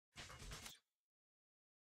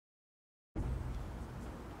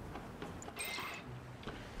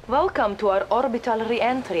Welcome to our orbital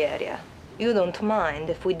re-entry area. You don't mind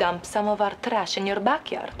if we dump some of our trash in your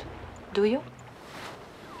backyard, do you?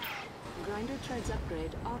 Grinder trades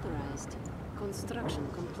upgrade authorized. Construction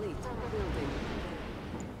complete. Building.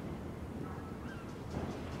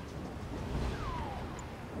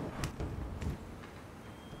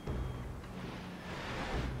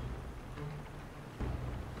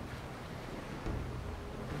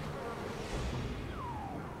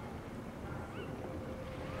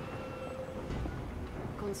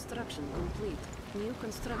 Construction complete. New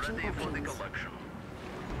construction Ready for the options. collection.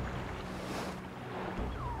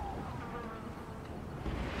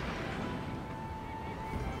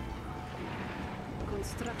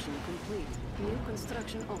 Construction complete. New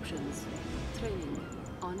construction options. Training.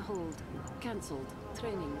 On hold. Cancelled.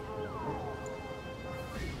 Training.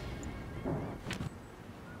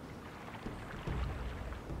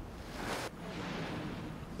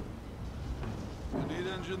 You need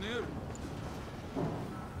engineer?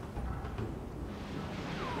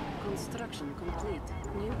 Construction complete.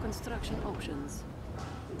 New construction options.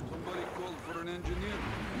 Somebody called for an engineer.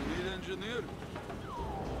 You need engineer?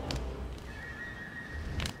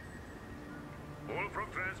 All from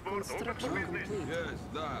transport, open for Construction business. complete. Yes,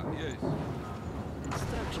 that, yes.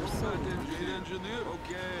 Structure Combat sold. need engineer?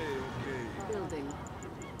 Okay, okay. Building.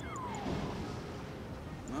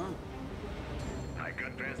 Huh? I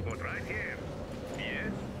got transport right here.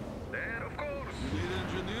 Yes? There, of course. You need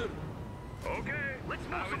engineer? Okay. Let's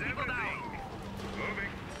move some people down.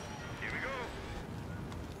 Moving. Here we go.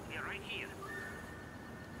 We're right here.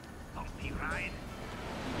 Bumpy ride.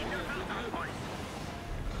 Keep your belt on, boys.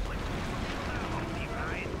 Let's move some people down. Bumpy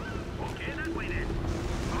ride. Okay, that way then.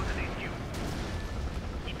 Positive you.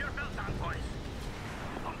 Keep your belt on, boys.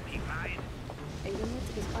 Bumpy ride. A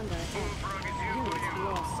unit is under attack. Frog is you for Unit you.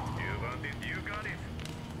 lost. You want it, you got it.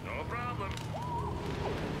 No problem.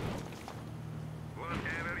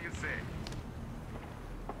 Whatever you say.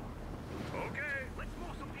 Okay, let's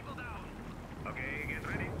move some people down. Okay, get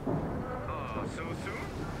ready. Oh, so soon?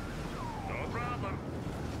 No problem.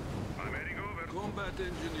 I'm heading over. Combat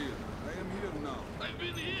engineer. I am here now. I've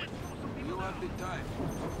been here. You have the time.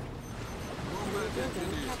 Combat Building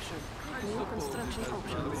engineer. captured. I New suppose construction it has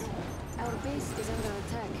options. value. Our base is under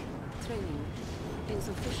attack. Training.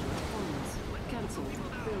 Insufficient funds. Cancelled.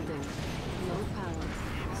 Building. No power.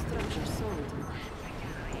 Structure sold.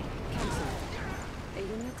 Cancelled. A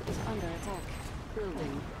unit is under attack.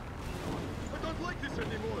 Building. I don't like this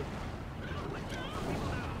anymore.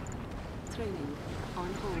 Training.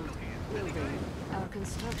 On hold. Building. Our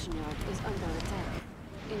construction yard is under attack.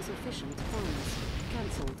 Insufficient funds.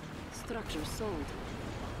 Cancelled. Structure sold.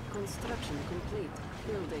 Construction complete.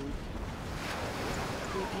 Building.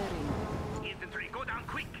 Repairing. Infantry, go down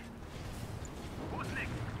quick. Who's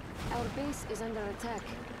next? Our base is under attack.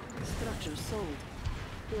 Structure sold.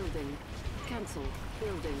 Building. Cancelled.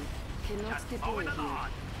 Building. Cannot Just deploy over the here. lawn.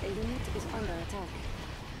 A unit is under attack.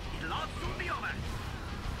 It'll all soon be over.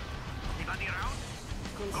 Anybody around?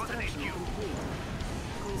 Construction complete.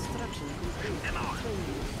 Construction complete. Them on.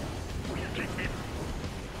 Training. We'll get them.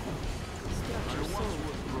 Structure I once sold.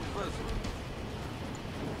 was professor.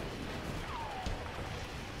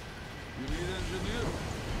 You need engineer?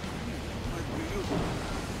 Might be useful.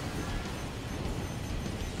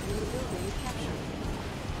 New building captured.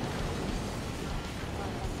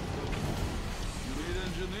 You need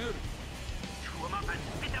engineer? Chew 'em up and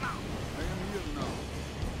spit 'em out. I am here now.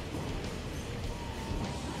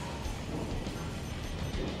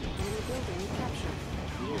 New building captured.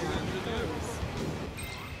 You need engineer?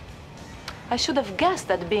 I should have guessed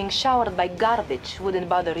that being showered by garbage wouldn't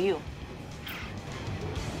bother you.